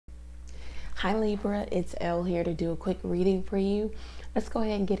Hi Libra, it's Elle here to do a quick reading for you. Let's go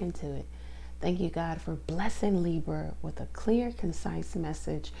ahead and get into it. Thank you, God, for blessing Libra with a clear, concise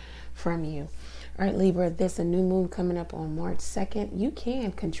message from you. All right, Libra, there's a new moon coming up on March 2nd. You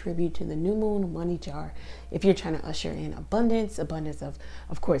can contribute to the new moon money jar if you're trying to usher in abundance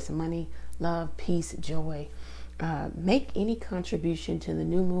of course, money, love, peace, joy. Make any contribution to the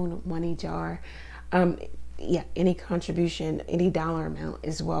new moon money jar. Any contribution, any dollar amount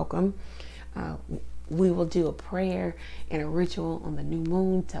is welcome. We will do a prayer and a ritual on the new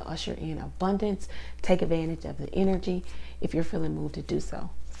moon to usher in abundance. Take advantage of the energy if you're feeling moved to do so.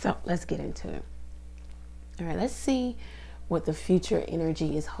 So let's get into it. All right, let's see what the future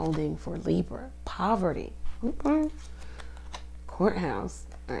energy is holding for Libra. Poverty. Courthouse.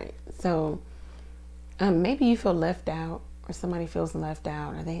 All right, so maybe you feel left out, or somebody feels left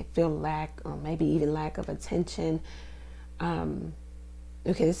out, or they feel lack, or maybe even lack of attention.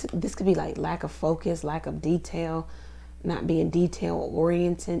 Okay, this could be like lack of focus, lack of detail, not being detail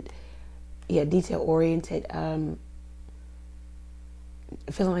oriented. Yeah, detail oriented. Feeling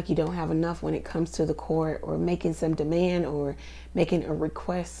like you don't have enough when it comes to the court, or making some demand, or making a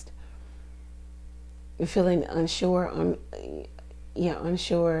request. You're feeling unsure,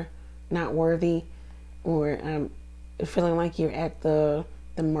 unsure, not worthy, or feeling like you're at the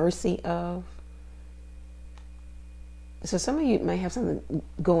mercy of. So some of you may have something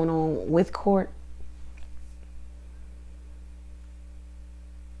going on with court.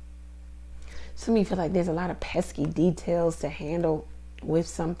 Some of you feel like there's a lot of pesky details to handle with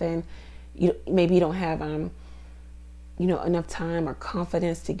something. Maybe you don't have enough time or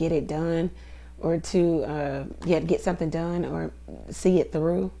confidence to get it done, or to get something done or see it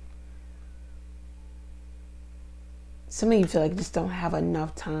through. Some of you feel like you just don't have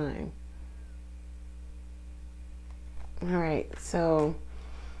enough time. All right, so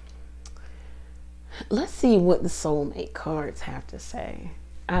let's see what the soulmate cards have to say.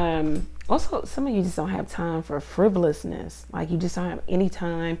 Also, some of you just don't have time for frivolousness. Like, you just don't have any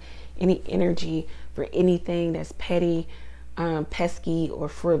time, any energy for anything that's petty, pesky, or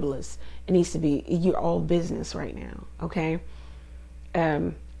frivolous. It needs to be, you're all business right now, okay?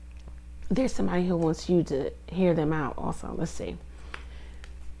 There's somebody who wants you to hear them out also. Let's see.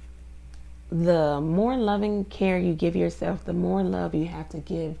 The more loving care you give yourself, the more love you have to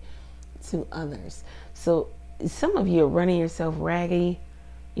give to others. So some of you are running yourself raggedy.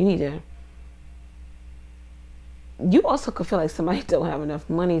 You also could feel like somebody don't have enough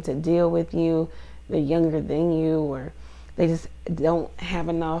money to deal with you. They're younger than you, or they just don't have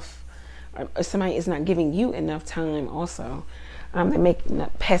enough, or somebody is not giving you enough time also. They're making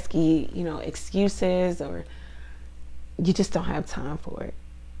up pesky, excuses, or you just don't have time for it.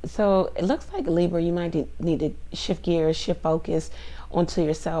 So it looks like, Libra, you might need to shift gears, shift focus onto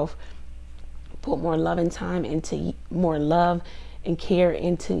yourself, put more love and time into, more love and care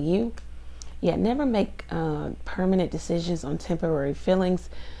into you. Yeah, never make permanent decisions on temporary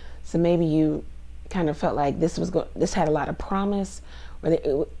feelings. So maybe you kind of felt like this had a lot of promise, or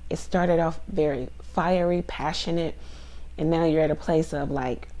it started off very fiery, passionate, and now you're at a place of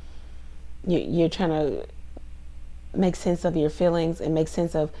like you're trying to make sense of your feelings and make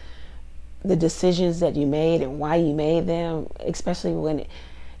sense of the decisions that you made and why you made them, especially when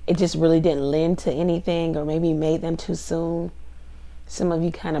it just really didn't lend to anything, or maybe you made them too soon. Some of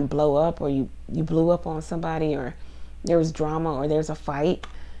you kind of blow up, or you blew up on somebody, or there was drama, or there's a fight.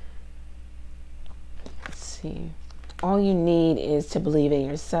 Let's see. All you need is to believe in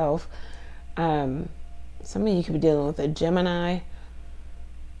yourself. Some of you could be dealing with a Gemini.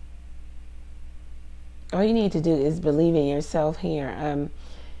 All you need to do is believe in yourself here.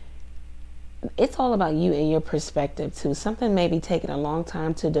 It's all about you and your perspective too. Something may be taking a long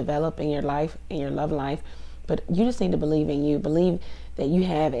time to develop in your life, in your love life, but you just need to believe in you. Believe that you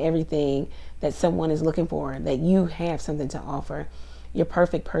have everything that someone is looking for, that you have something to offer. Your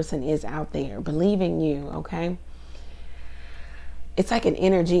perfect person is out there. Believe in you, okay? It's like an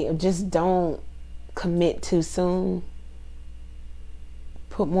energy of just don't commit too soon.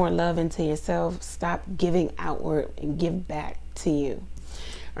 Put more love into yourself. Stop giving outward and give back to you.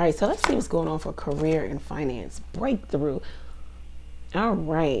 All right, so let's see what's going on for career and finance. Breakthrough. All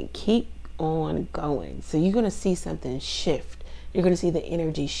right, keep on going. So you're going to see something shift. You're going to see the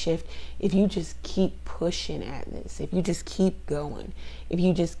energy shift if you just keep pushing at this. If you just keep going. If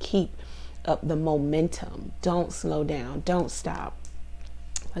you just keep up the momentum. Don't slow down. Don't stop.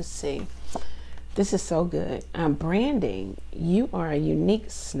 Let's see. This is so good. Branding. You are a unique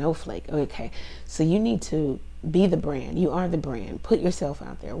snowflake. Okay, so you need to be the brand. You are the brand. Put yourself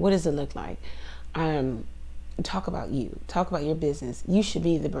out there. What does it look like? talk about you, talk about your business. You should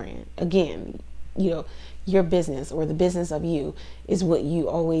be the brand. Again, you know, your business or the business of you is what you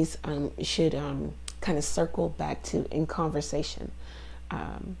always should kind of circle back to in conversation.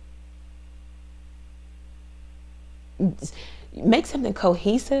 Make something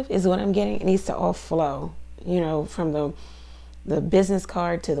cohesive is what I'm getting. It needs to all flow, you know, from the business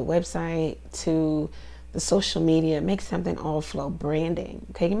card to the website to the social media. Make something all flow. Branding.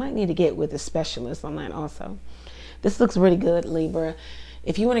 Okay, you might need to get with a specialist on that also. This looks really good, Libra.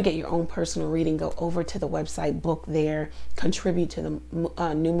 If you want to get your own personal reading, go over to the website, book there, contribute to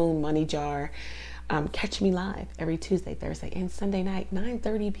the New Moon Money Jar. Catch me live every Tuesday, Thursday, and Sunday night,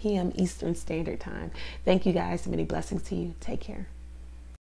 9:30 p.m. Eastern Standard Time. Thank you guys. Many blessings to you. Take care.